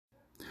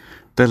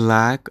The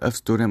Lack of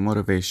Student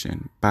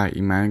Motivation by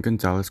Emmanuel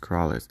Gonzalez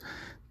Corrales.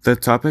 The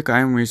topic I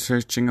am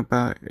researching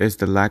about is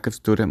the lack of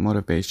student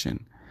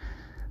motivation.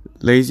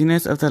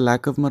 Laziness of the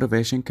lack of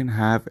motivation can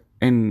have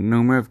a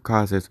number of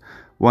causes.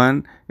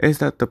 One is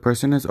that the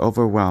person is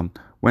overwhelmed.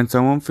 When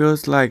someone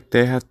feels like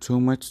they have too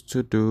much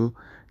to do,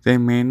 they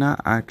may not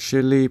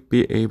actually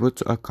be able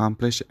to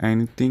accomplish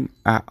anything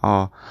at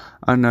all.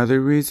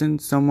 Another reason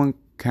someone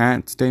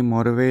can't stay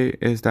motivated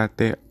is that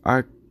they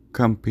are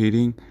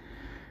competing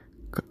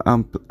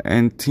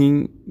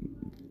completing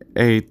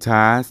a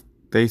task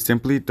they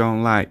simply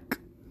don't like.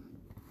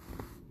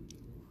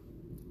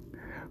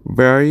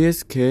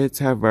 Various kids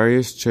have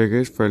various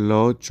triggers for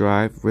low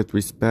drive with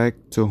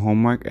respect to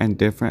homework and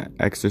different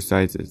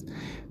exercises.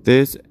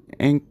 This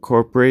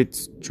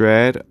incorporates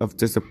dread of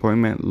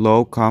disappointment,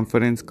 low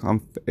confidence,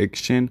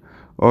 conviction,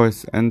 or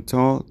sense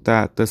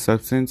that the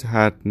substance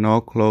had no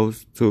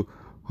close to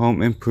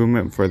home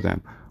improvement for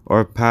them,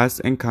 or past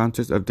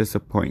encounters of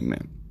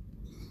disappointment.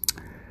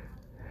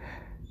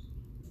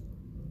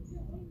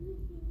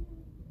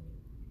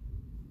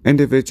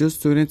 Individual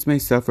students may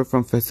suffer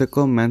from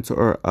physical, mental,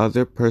 or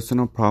other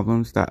personal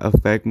problems that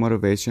affect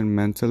motivation,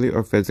 mentally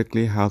or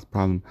physically health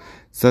problems.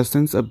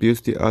 Substance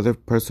abuse, the other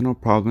personal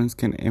problems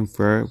can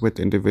interfere with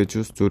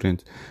individual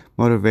students.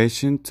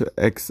 Motivation to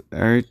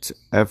exert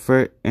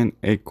effort in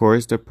a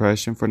course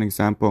depression, for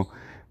example,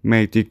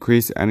 may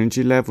decrease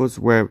energy levels,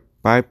 where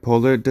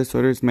bipolar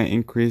disorders may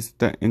increase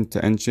the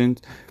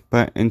intentions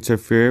but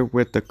interfere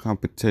with the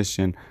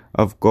competition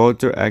of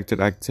goal-directed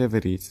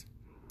activities.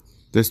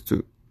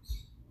 The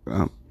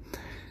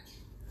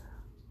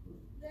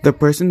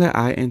person that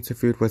I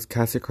interviewed was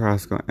Cassie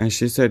Carrasco, and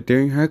she said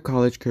during her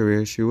college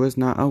career she was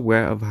not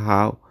aware of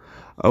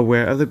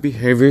the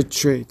behavior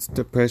traits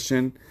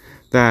depression,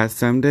 that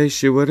some days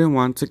she wouldn't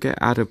want to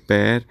get out of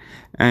bed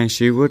and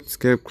she would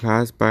skip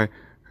class. By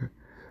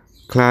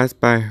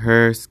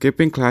her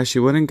skipping class, she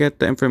wouldn't get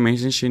the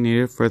information she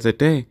needed for the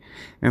day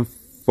and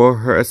for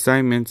her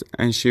assignments,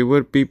 and she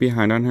would be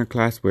behind on her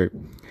classwork.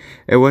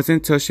 It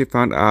wasn't until she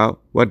found out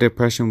what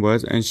depression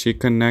was and she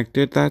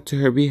connected that to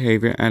her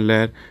behavior and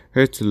led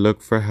her to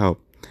look for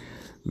help.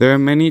 There are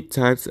many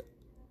types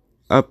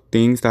of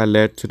things that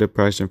led to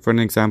depression. For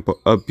example,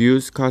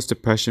 abuse caused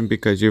depression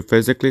because you're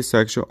physically,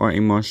 sexual, or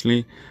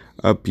emotionally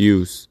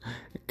abused.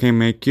 It can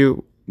make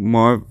you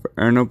more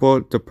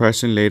vulnerable to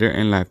depression later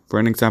in life.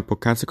 For example,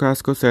 Cassie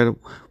Carrasco said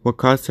what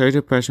caused her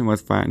depression was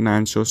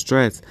financial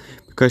stress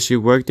because she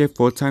worked a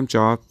full-time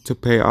job to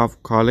pay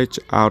off college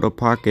out of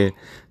pocket.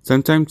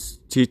 Sometimes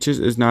teachers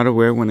is not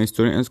aware when a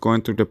student is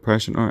going through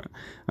depression or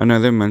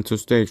another mental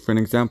stage. For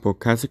example,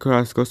 Cassie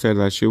Carrasco said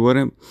that she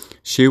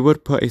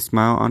would put a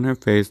smile on her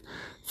face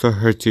so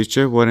her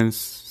teacher wouldn't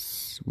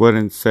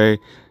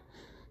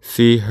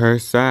see her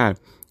sad.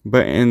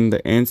 But in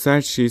the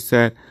inside, she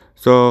said,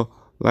 so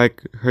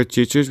like her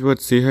teachers would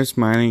see her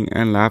smiling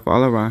and laugh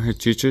all around, her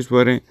teachers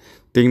wouldn't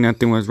think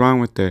nothing was wrong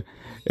with her.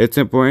 It's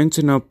important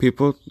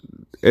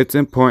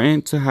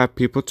to have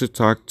people to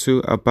talk to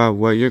about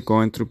what you're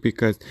going through,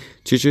 because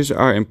teachers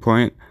are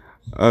important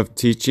of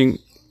teaching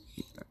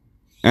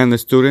and the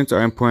students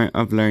are important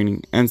of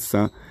learning. And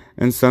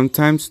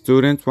sometimes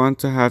students want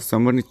to have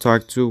somebody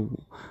talk to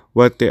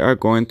what they are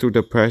going through,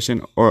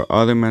 depression or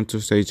other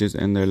mental stages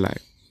in their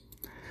life.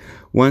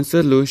 One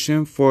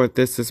solution for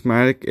this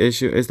systematic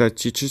issue is that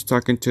teachers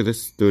talking to the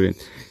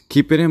students.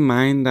 Keep it in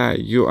mind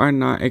that you are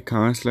not a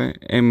counselor.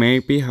 It may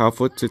be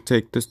helpful to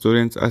take the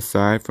students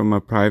aside from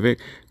a private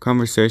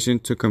conversation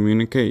to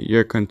communicate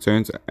your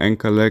concerns and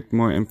collect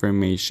more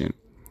information.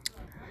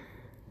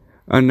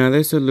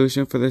 Another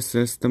solution for the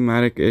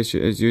systematic issue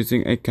is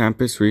using a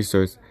campus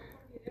resource.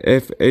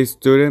 If a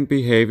student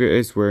behavior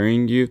is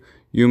worrying you,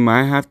 you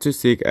might have to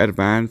seek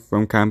advice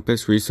from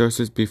campus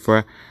resources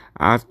before,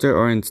 after,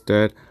 or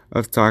instead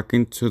of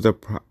talking to the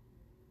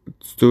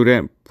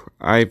student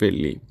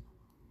privately.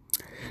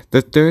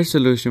 The third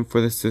solution for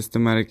the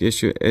systematic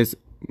issue is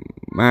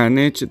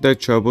manage the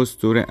troubled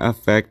student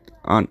effect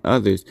on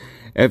others.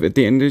 If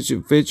the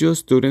individual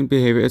student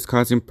behavior is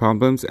causing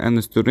problems and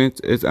the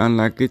student is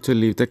unlikely to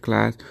leave the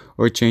class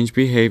or change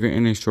behavior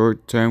in a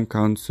short-term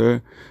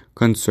concern,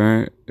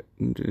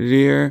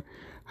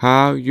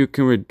 how you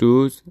can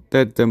reduce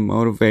the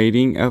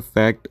demotivating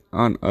effect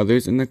on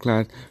others in the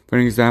class. For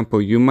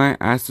example, you might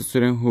ask the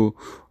student who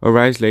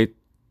arrives late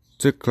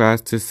to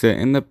class to sit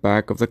in the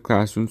back of the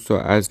classroom so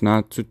as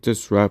not to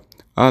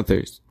disrupt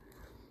others.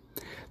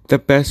 The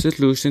best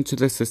solution to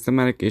the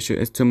systematic issue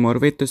is to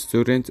motivate the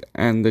students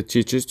and the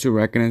teachers to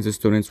recognize the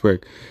students'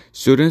 work.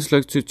 Students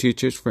look to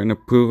teachers for an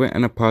approval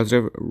and a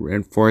positive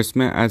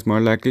reinforcement as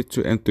more likely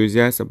to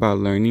enthusiasm about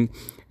learning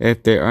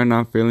if they are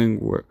not feeling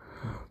work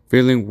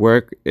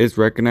is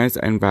recognized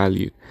and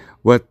valued.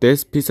 What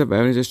this piece of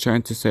evidence is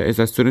trying to say is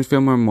that students feel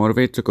more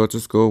motivated to go to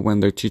school when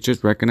their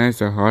teachers recognize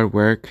their hard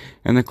work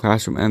in the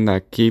classroom and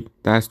that keep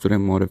that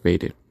student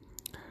motivated.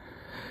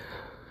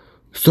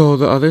 So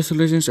the other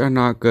solutions are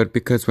not good,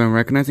 because when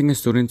recognizing a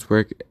student's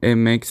work, it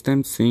makes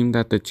them seem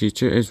that the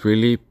teacher is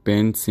really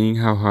been seeing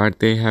how hard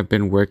they have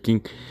been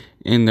working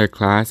in their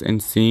class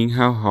and seeing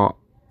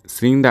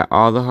that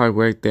all the hard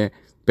work they've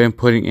been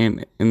putting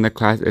in the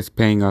class is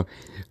paying off.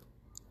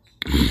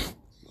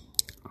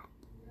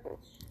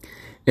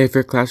 If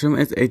your classroom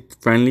is a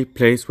friendly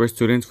place where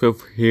students feel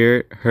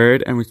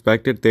heard and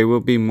respected, they will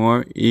be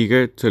more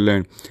eager to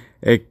learn.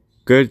 A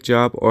good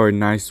job or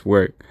nice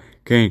work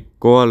can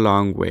go a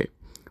long way.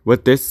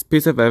 What this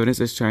piece of evidence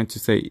is trying to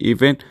say,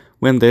 even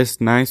when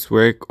this nice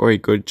work or a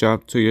good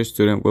job to your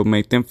student will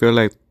make them feel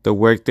like the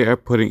work they are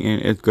putting in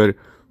is good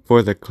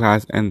for the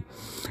class and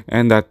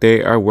that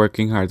they are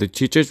working hard. The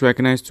teachers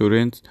recognize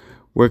students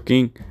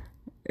working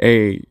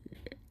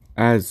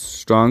as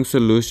strong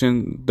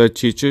solution. The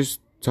teachers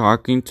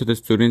talking to the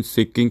students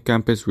seeking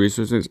campus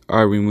resources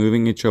are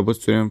removing a troubled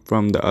student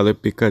from the other,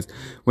 because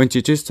when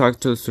teachers talk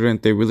to the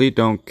student, they really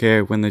don't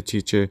care when the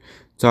teacher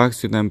talks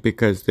to them,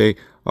 because they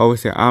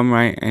always say, I'm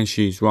right and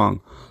she's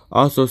wrong.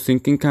 Also,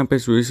 seeking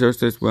campus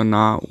resources will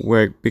not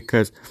work,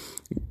 because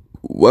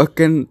what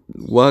can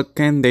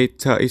they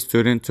tell a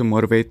student to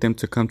motivate them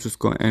to come to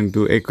school and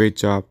do a great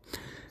job?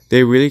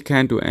 They really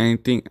can't do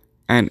anything,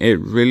 and it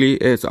really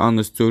is on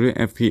the student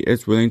if he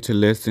is willing to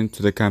listen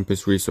to the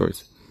campus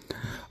resource.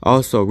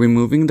 Also,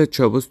 removing the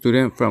troubled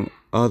student from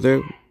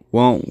other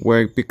won't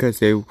work, because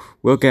they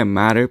will get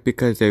madder,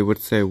 because they would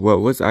say,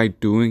 what was I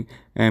doing,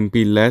 and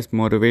be less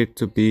motivated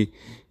to be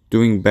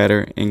doing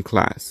better in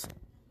class.